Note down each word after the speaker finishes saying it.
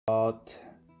about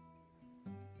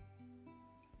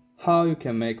how you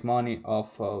can make money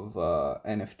off of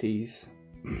NFTs.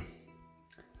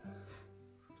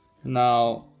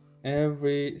 Now,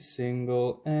 every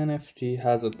single NFT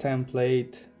has a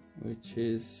template, which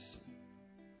is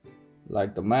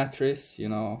like the mattress, you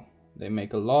know. They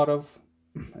make a lot of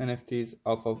NFTs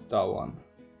off of that one,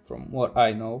 from what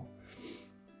I know.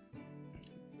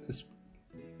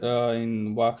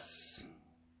 In Wax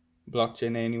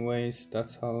blockchain anyways,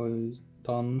 that's how it's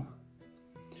done.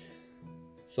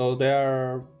 So there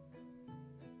are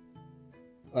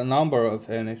a number of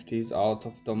NFTs out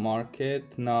of the market.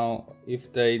 Now,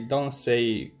 if they don't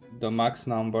say the max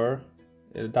number,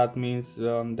 that means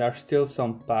there are still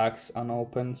some packs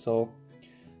unopened, so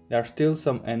there are still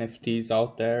some NFTs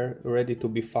out there ready to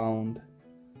be found.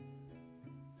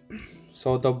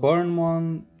 So the burn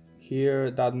one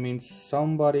here, that means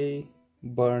somebody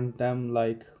burned them,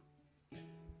 like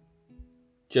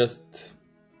just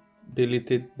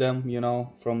deleted them, you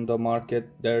know, from the market.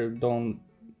 They don't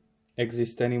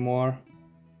exist anymore.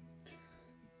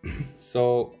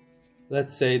 So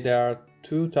let's say there are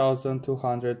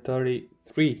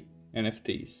 2,233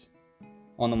 NFTs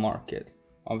on the market,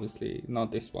 obviously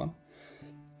not this one,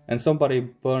 and somebody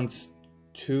burns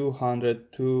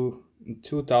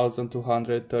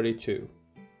 2,232.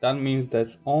 That means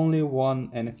there's only one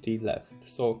NFT left.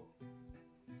 So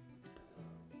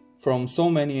from so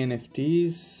many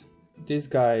NFTs, this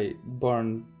guy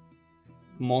burned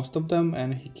most of them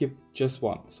and he kept just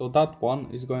one. So that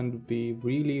one is going to be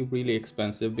really, really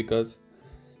expensive, because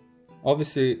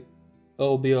obviously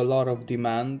there'll be a lot of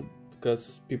demand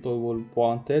because people will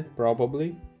want it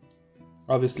probably.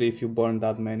 Obviously, if you burn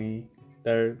that many,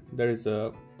 there is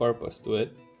a purpose to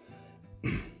it.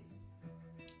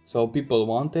 So people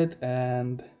want it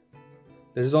and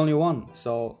there's only one,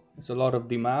 so it's a lot of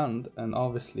demand, and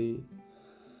obviously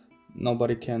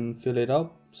nobody can fill it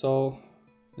up, so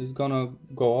it's gonna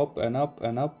go up and up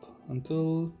and up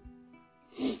until,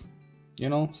 you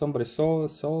know, somebody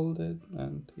sold it,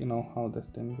 and you know how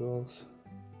that thing goes.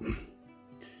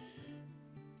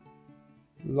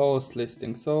 Lowest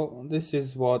listing. So this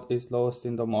is what is lowest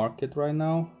in the market right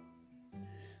now.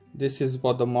 This is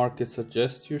what the market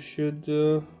suggests you should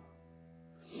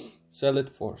sell it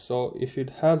for. So if it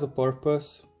has a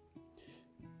purpose,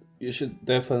 you should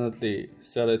definitely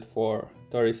sell it for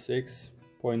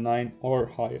 36.9 or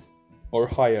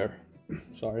higher.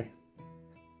 Sorry.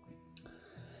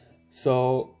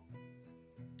 So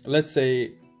let's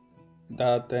say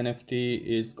that NFT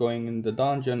is going in the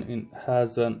dungeon, it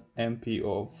has an MP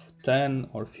of 10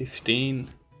 or 15.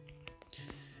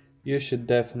 You should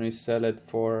definitely sell it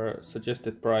for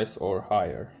suggested price or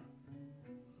higher.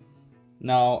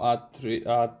 Now at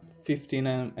 15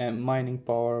 M mining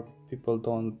power, people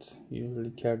don't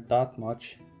usually care that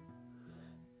much.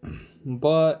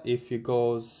 But if it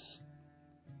goes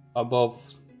above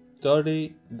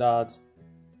 30, that's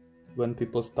when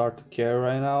people start to care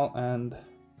right now, and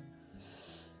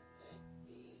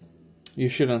you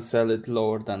shouldn't sell it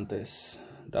lower than this.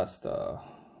 That's the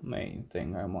main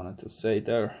thing I wanted to say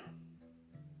there.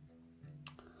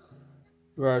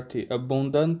 Rarity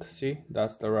abundant, see,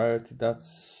 that's the rarity.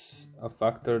 That's a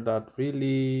factor that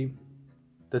really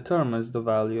determines the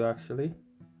value actually.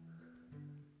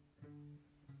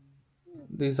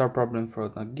 These are problems for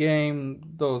the game,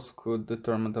 those could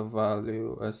determine the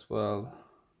value as well.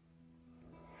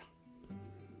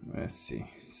 Let's see.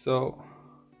 So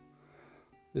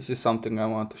this is something I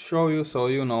want to show you, so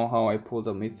you know how I pulled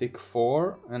a Mythic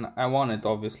 4, and I wanted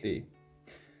obviously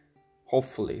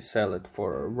hopefully sell it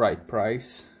for a right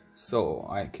price so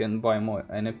I can buy more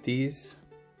NFTs,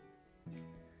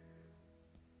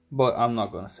 but I'm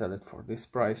not gonna sell it for this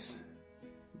price,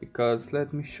 because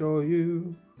let me show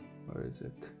you, where is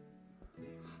it?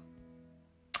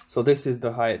 So this is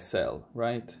the highest sell,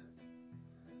 right?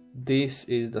 This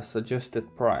is the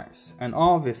suggested price, and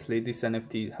obviously this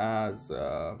NFT has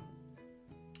a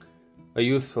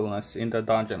usefulness in the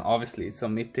dungeon. Obviously it's a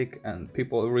mythic and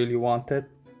people really want it.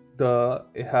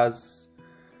 It has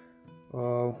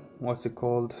what's it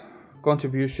called,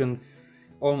 contribution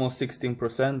almost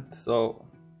 16%, so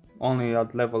only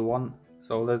at level 1.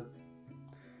 So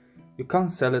you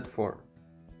can't sell it for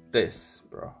this,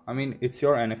 bro. I mean, it's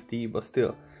your NFT, but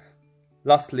still,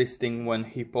 last listing when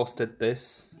he posted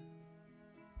this,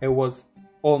 it was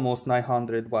almost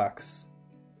 900 wax.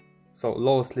 So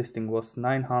lowest listing was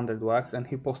 900 wax and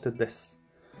he posted this,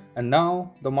 and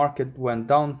now the market went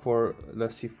down for the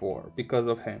C4 because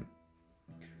of him.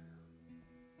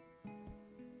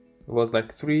 It was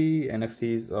like 3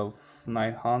 NFTs of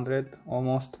 900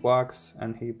 almost wax,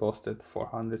 and he posted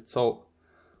 400. So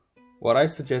What I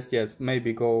suggest, yes,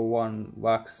 maybe go 1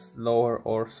 wax lower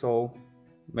or so,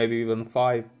 maybe even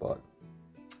 5, but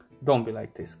don't be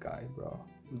like this guy, bro.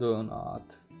 Do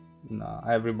not. Nah,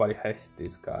 everybody hates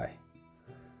this guy.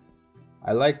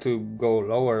 I like to go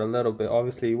lower a little bit.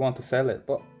 Obviously, you want to sell it,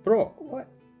 but bro, what?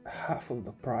 Half of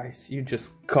the price? You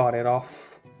just cut it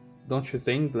off. Don't you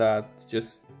think that's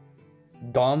just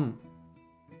dumb?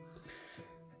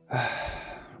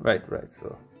 Right.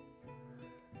 So,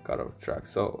 cut off track.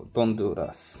 So don't do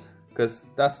this, because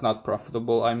that's not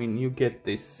profitable. I mean, you get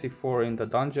this C4 in the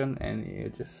dungeon, and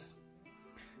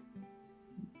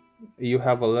you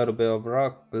have a little bit of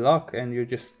luck, and you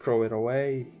just throw it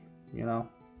away. You know,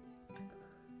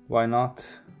 why not?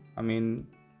 I mean,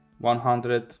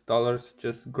 $100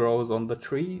 just grows on the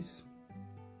trees.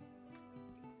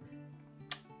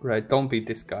 Right, don't be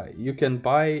this guy. You can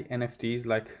buy NFTs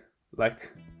like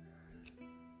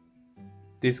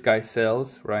this guy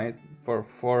sells, right? For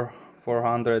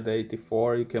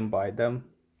 484 you can buy them,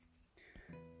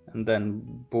 and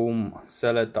then boom,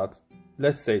 sell it at,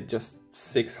 let's say, just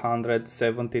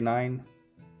 679,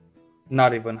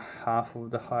 not even half of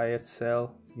the highest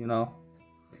sell, you know,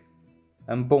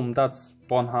 and boom, that's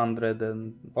 100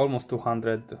 and almost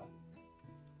 200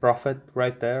 profit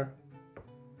right there.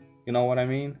 You know what I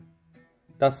mean?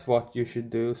 That's what you should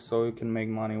do, so you can make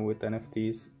money with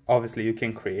NFTs. Obviously you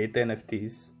can create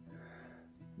NFTs,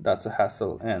 that's a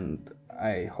hassle, and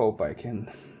I hope I can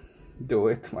do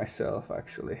it myself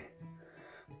actually.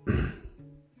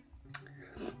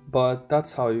 But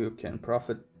that's how you can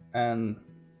profit. And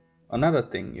another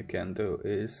thing you can do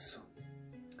is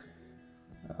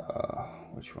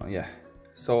which one? Yeah,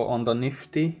 so on the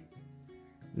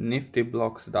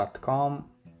niftyblocks.com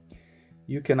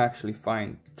you can actually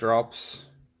find drops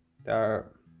that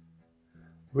are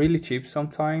really cheap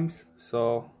sometimes,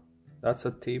 so that's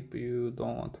a tip you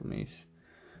don't want to miss.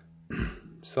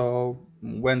 So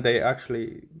when they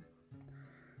actually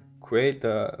create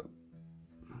a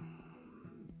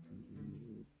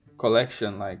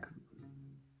collection, like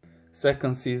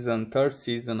second season, third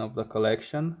season of the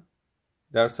collection,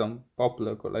 there's some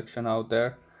popular collection out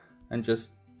there, and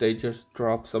they just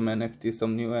drop some NFTs,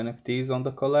 some new NFTs on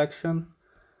the collection,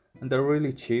 and they're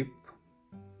really cheap.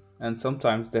 And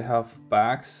sometimes they have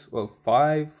packs, well,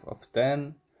 5 of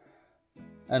 10,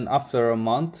 and after a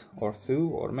month or 2,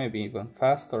 or maybe even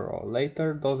faster or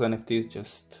later, those NFTs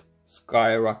just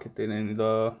skyrocketed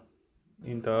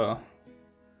in the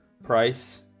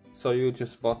price. So you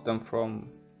just bought them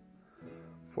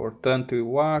for 20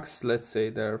 wax. Let's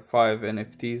say there are 5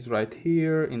 NFTs right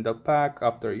here in the pack.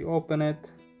 After you open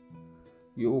it,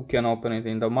 you can open it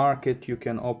in the market, you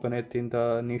can open it in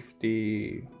the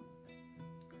Nifty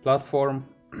platform,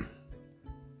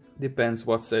 depends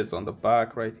what says on the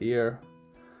back right here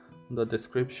in the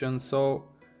description. So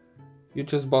you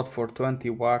just bought for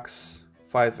 20 wax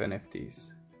 5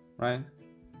 NFTs, right?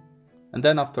 And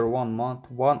then after 1 month,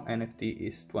 1 NFT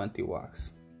is 20 wax.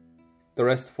 The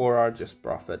rest 4 are just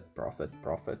profit.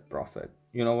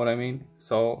 You know what I mean?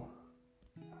 So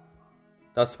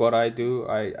that's what I do.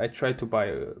 I try to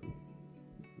buy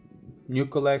new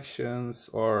collections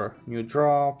or new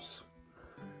drops,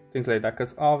 things like that,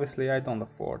 because obviously I don't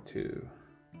afford to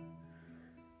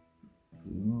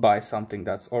buy something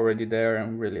that's already there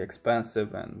and really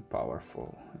expensive and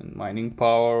powerful in mining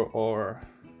power, or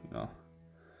you know.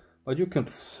 But you can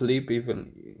flip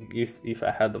even if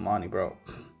I had the money, bro.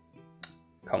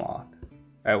 Come on,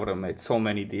 I would have made so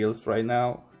many deals right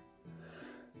now.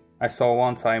 I saw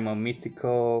one time a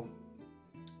mythical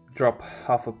drop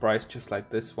half a price just like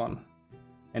this one,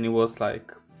 and it was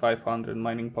like 500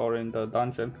 mining power in the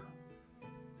dungeon.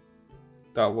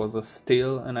 That was a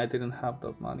steal, and I didn't have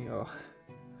that money. Oh,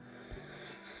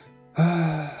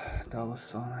 that was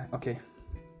so nice. Okay,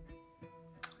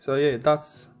 so yeah,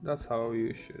 that's how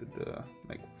you should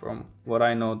make. From what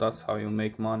I know, that's how you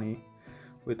make money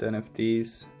with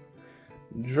NFTs.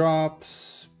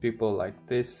 Drops, people like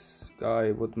this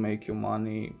guy would make you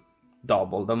money,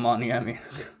 double the money. I mean,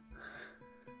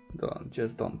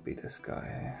 don't be this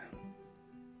guy.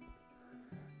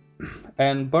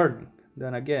 And burning,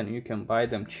 then again, you can buy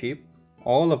them cheap,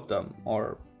 all of them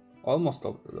or almost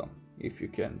all of them, if you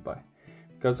can buy,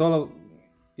 because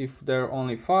if there are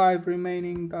only 5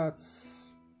 remaining,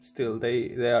 that's still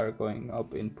they are going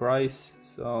up in price.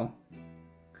 So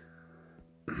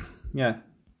yeah,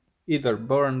 either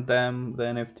burn them, the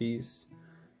NFTs,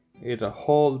 either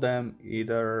hold them,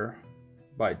 either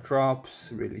buy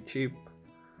drops really cheap,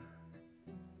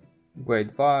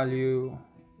 great value,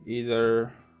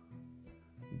 either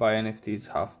buy NFTs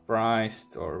half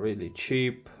priced or really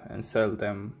cheap and sell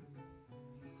them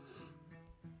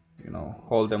you know,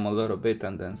 hold them a little bit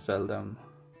and then sell them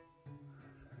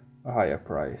a higher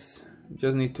price. You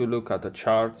just need to look at the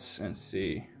charts and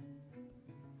see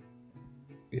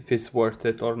if it's worth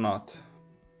it or not.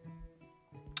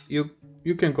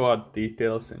 You can go at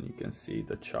details and you can see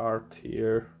the chart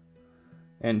here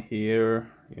and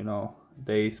here, you know,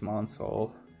 days, months,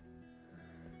 all.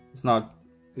 It's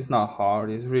not hard,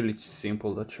 it's really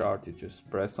simple, the chart. You just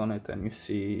press on it and you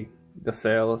see the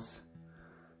sales.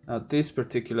 Now this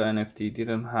particular NFT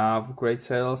didn't have great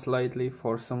sales lately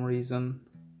for some reason.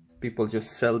 People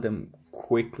just sell them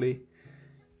quickly,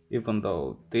 even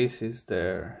though this is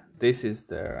there,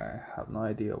 I have no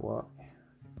idea why.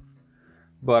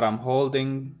 But I'm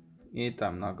holding it.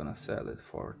 I'm not gonna sell it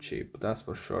for cheap, that's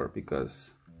for sure,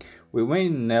 because we may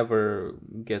never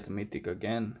get mythic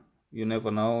again. You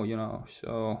never know, you know,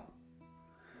 so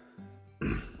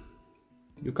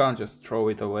you can't just throw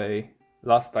it away.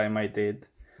 Last time I did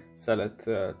sell it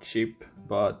cheap,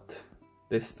 but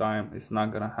this time it's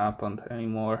not gonna happen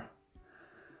anymore.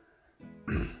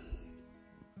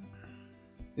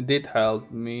 It did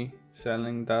help me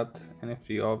selling that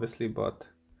NFT, obviously, but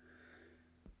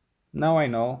now I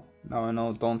know,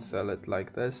 don't sell it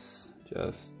like this.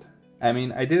 Just, I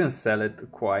mean, I didn't sell it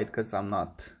quite because I'm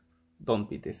not, don't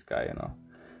be this guy, you know,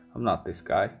 I'm not this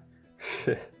guy.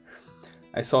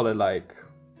 I sold it like,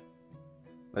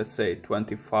 let's say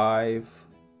 25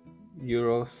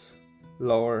 euros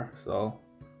lower, so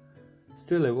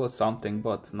still it was something,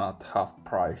 but not half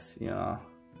price, you know.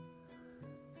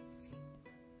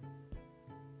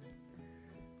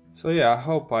 So yeah, I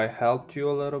hope I helped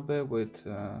you a little bit with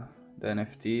the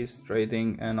NFTs,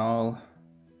 trading and all.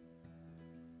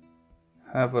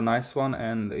 Have a nice one,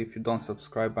 and if you don't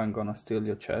subscribe, I'm gonna steal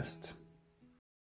your chest.